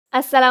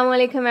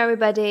Assalamualaikum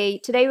everybody.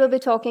 Today we'll be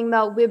talking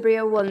about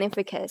Vibrio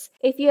vulnificus.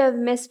 If you have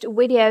missed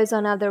videos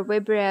on other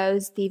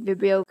Vibrios, the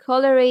Vibrio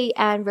cholerae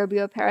and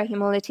Vibrio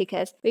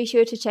parahemolyticus, be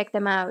sure to check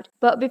them out.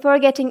 But before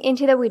getting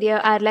into the video,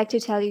 I'd like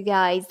to tell you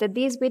guys that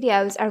these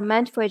videos are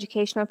meant for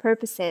educational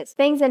purposes.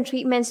 Things and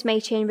treatments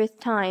may change with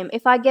time.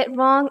 If I get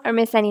wrong or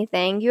miss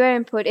anything, your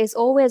input is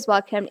always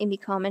welcome in the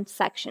comment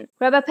section.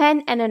 Grab a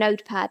pen and a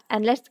notepad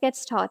and let's get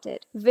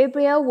started.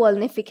 Vibrio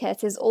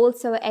vulnificus is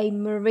also a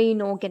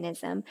marine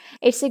organism.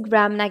 It's a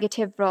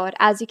gram-negative rod.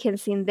 As you can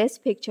see in this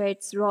picture,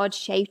 it's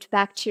rod-shaped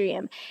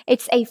bacterium.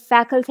 It's a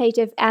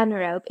facultative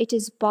anaerobe. It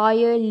is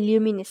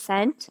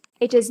bioluminescent.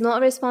 It is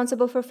not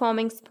responsible for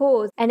forming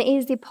spores and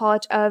is the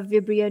part of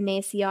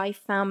Vibrionaceae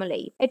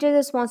family. It is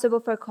responsible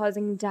for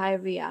causing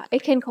diarrhea.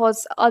 It can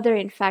cause other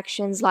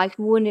infections like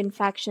wound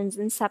infections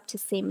and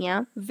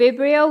septicemia.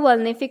 Vibrio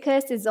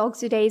vulnificus is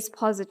oxidase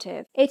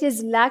positive. It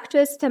is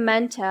lactose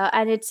fermenter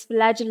and it's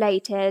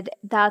flagellated.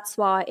 That's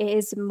why it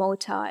is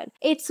motile.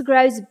 It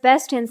grows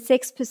best in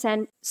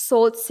 6%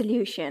 salt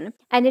solution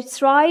and it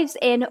thrives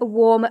in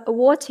warm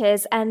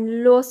waters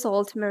and low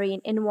salt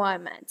marine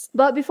environments.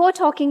 But before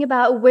talking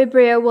about Vibrio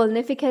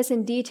vulnificus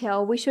in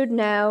detail, we should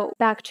know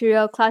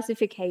bacterial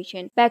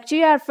classification.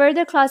 Bacteria are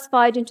further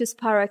classified into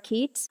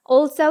spirochetes,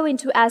 also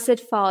into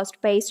acid-fast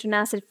based on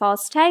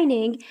acid-fast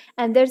staining,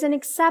 and there's an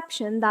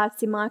exception,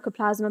 that's the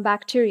Mycoplasma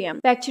bacterium.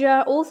 Bacteria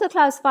are also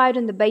classified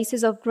on the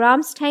basis of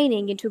gram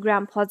staining into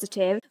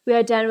gram-positive. We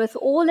are done with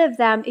all of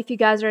them. If you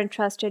guys are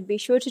interested, be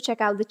sure to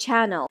check out the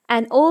channel.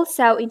 And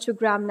also into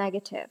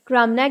gram-negative.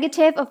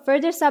 Gram-negative are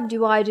further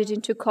subdivided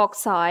into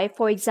cocci,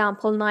 for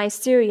example,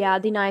 Neisseria,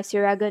 the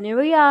Neisseria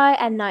gonorrhoeae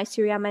and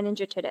Neisseria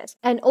meningitidis,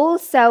 and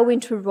also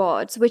into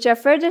rods, which are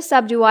further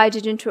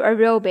subdivided into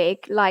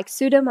aerobic, like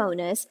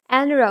Pseudomonas,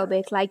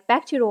 anaerobic, like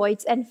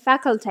bacteroids, and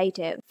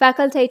facultative.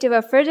 Facultative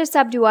are further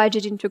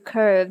subdivided into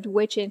curved,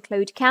 which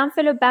include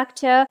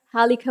Campylobacter,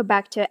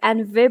 Helicobacter,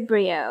 and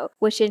Vibrio,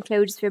 which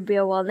includes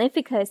Vibrio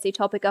vulnificus, the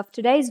topic of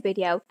today's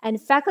video, and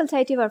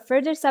facultative are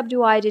further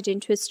subdivided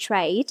into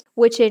straight,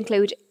 which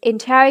include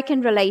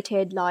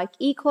enteric-related like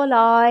E.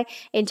 coli,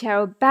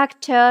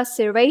 Enterobacter,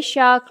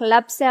 Serratia,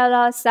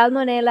 Klebsiella,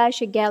 Salmonella,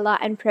 Shigella,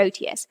 and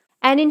Proteus,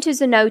 and into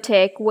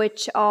zoonotic,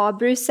 which are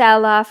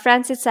Brucella,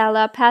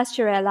 Francisella,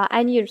 Pastorella,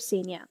 and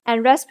Yersinia,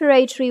 and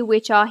respiratory,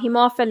 which are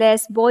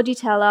Haemophilus,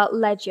 Bordetella,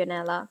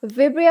 Legionella.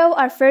 Vibrio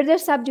are further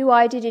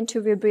subdivided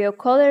into Vibrio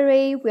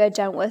cholerae, we are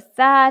done with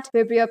that,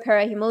 Vibrio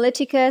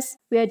parahemolyticus,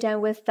 we are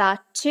done with that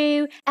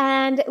too,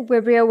 and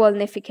Vibrio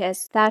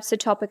vulnificus. That's the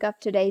topic of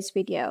today's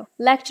video.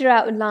 Lecture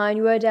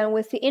outline, we are done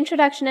with the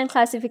introduction and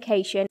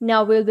classification.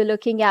 Now we'll be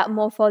looking at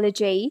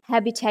morphology,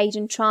 habitat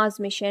and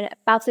transmission,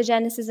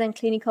 pathogenesis and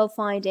clinical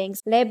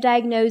findings, lab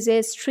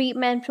diagnosis,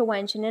 treatment,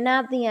 prevention, and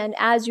at the end,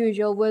 as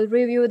usual, we'll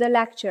review the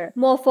lecture.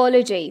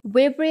 Morphology.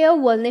 Vibrio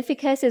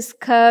vulnificus is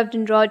curved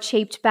and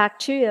rod-shaped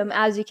bacterium,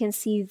 as you can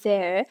see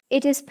there.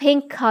 It is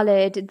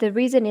pink-colored. The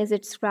reason is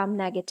it's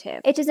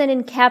gram-negative. It is an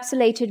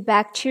encapsulated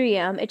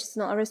bacterium. It is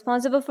not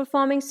responsible for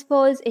forming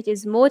spores. It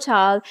is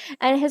motile,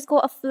 and it has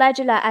got a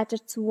flagella at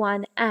its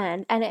one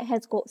end, and it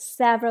has got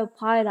several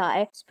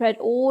pili spread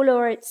all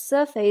over its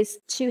surface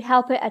to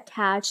help it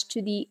attach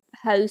to the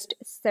host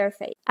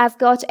surface. I've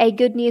got a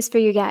good news for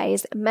you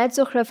guys.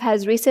 Medzukhruf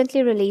has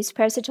recently released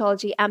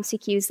Parasitology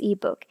MCQs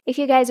ebook. If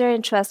you guys are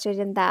interested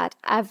in that,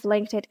 I've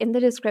linked it in the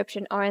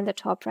description or in the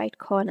top right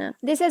corner.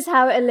 This is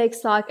how it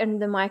looks like under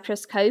the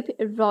microscope.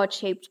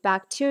 Rod-shaped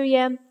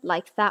bacterium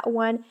like that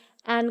one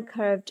and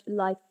curved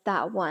like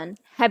that one.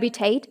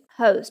 Habitat,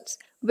 hosts.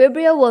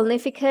 Vibrio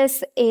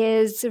vulnificus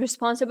is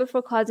responsible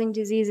for causing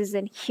diseases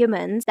in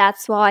humans.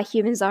 That's why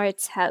humans are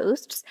its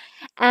hosts.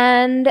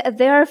 And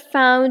they are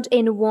found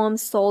in warm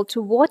salt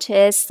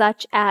waters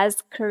such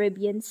as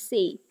Caribbean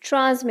Sea.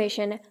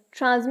 Transmission.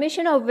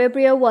 Transmission of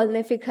Vibrio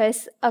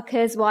vulnificus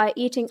occurs while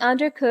eating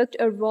undercooked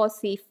or raw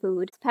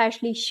seafood,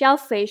 especially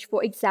shellfish,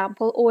 for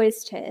example,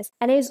 oysters,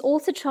 and is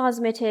also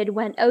transmitted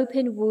when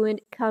open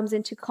wound comes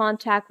into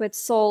contact with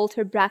salt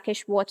or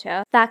brackish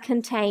water that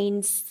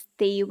contains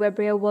the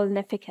Vibrio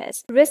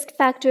vulnificus. Risk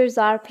factors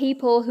are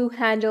people who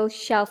handle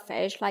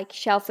shellfish, like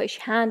shellfish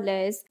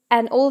handlers,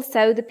 and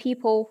also the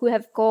people who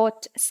have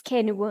got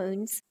skin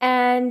wounds,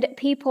 and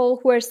people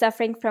who are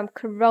suffering from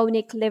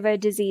chronic liver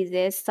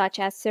diseases such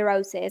as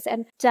cirrhosis,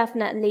 and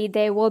definitely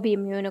they will be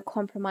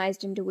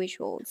immunocompromised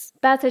individuals.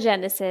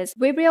 Pathogenesis.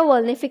 Vibrio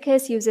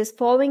vulnificus uses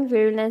following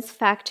virulence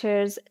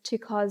factors to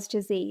cause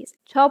disease.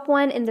 Top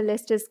one in the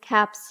list is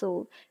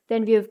capsule.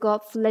 Then we've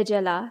got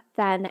flagella,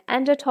 then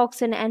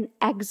endotoxin and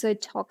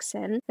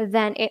exotoxin.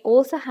 Then it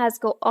also has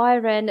got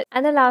iron,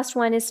 and the last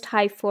one is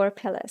type 4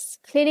 pilus.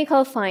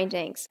 Clinical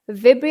findings.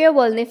 Vibrio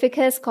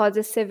vulnificus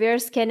causes severe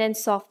skin and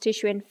soft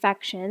tissue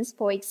infections,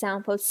 for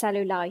example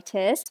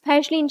cellulitis,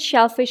 especially in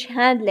shellfish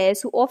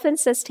handlers who often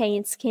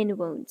sustain skin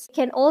wounds. It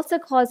can also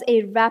cause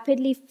a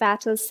rapidly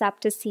fatal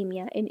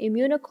septicemia in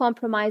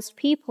immunocompromised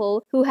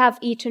people who have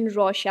eaten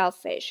raw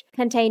shellfish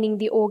containing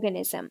the organism.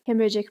 organism.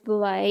 Hemorrhagic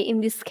bullae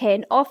in the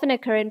skin often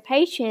occur in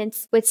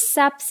patients with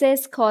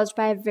sepsis caused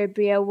by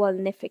Vibrio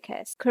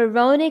vulnificus.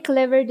 Chronic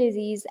liver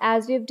disease,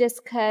 as we've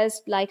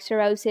discussed, like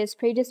cirrhosis,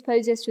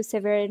 predisposes to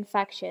severe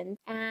infection,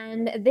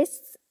 and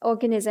this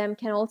organism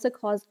can also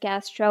cause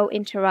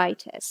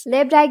gastroenteritis.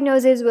 Lab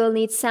diagnosis will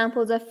need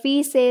samples of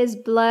feces,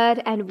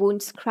 blood, and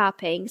wound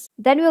scrapings.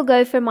 Then we'll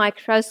go for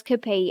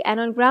microscopy, and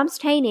on gram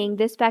staining,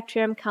 this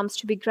bacterium comes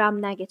to be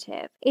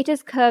gram-negative. It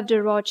is curved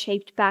or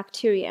rod-shaped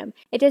bacterium.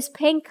 It is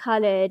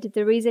pink-colored.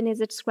 The reason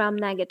is it's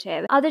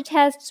gram-negative. Other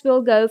tests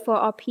we'll go for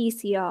are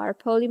PCR,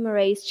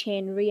 polymerase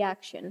chain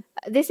reaction.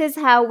 This is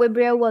how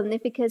Vibrio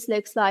vulnificus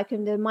looks like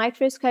under the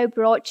microscope,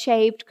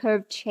 rod-shaped,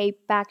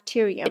 curved-shaped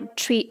bacterium.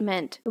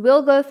 Treatment.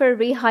 We'll go for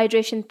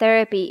rehydration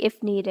therapy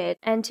if needed.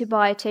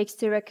 Antibiotics.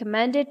 The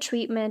recommended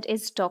treatment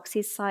is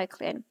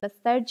doxycycline. The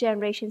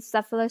third-generation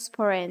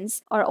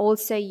cephalosporins are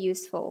also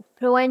useful.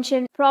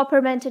 Prevention.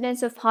 Proper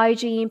maintenance of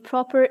hygiene,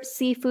 proper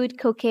seafood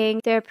cooking,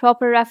 their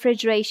proper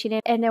refrigeration,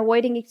 and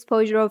avoiding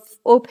exposure of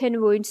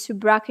open wounds to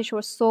brackish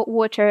or salt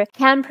water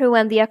can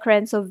prevent the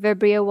occurrence of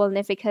Vibrio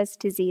vulnificus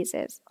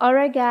diseases.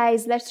 Alright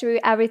guys, let's review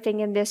everything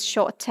in this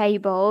short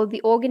table.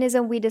 The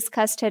organism we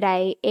discussed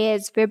today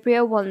is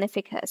Vibrio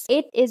vulnificus.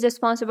 It is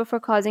responsible for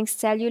causing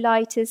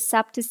cellulitis,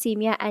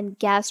 septicemia, and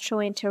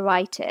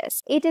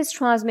gastroenteritis. It is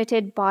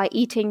transmitted by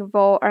eating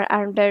raw or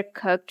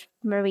undercooked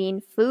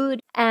marine food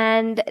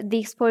and the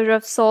exposure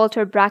of salt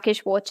or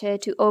brackish water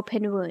to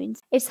open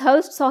wounds. Its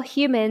hosts are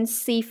humans,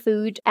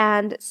 seafood,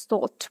 and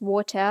salt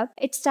water.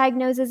 Its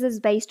diagnosis is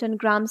based on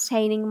gram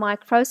staining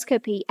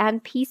microscopy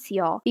and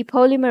PCR, the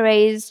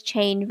polymerase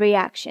chain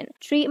reaction.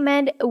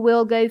 Treatment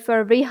will go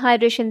for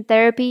rehydration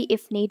therapy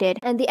if needed,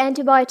 and the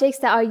antibiotics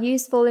that are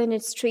useful in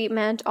its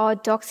treatment are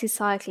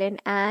doxycycline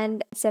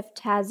and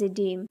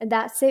ceftazidime. And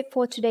that's it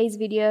for today's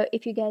video.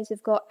 If you guys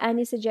have got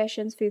any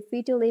suggestions, feel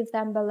free to leave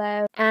them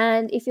below. And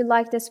if you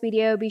like this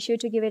video, be sure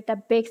to give it a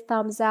big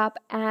thumbs up.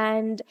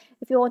 And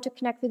if you want to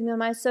connect with me on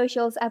my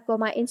socials, I've got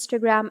my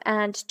Instagram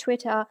and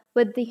Twitter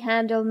with the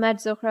handle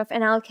medzukhruf,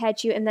 and I'll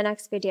catch you in the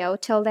next video.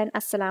 Till then,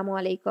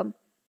 Assalamualaikum.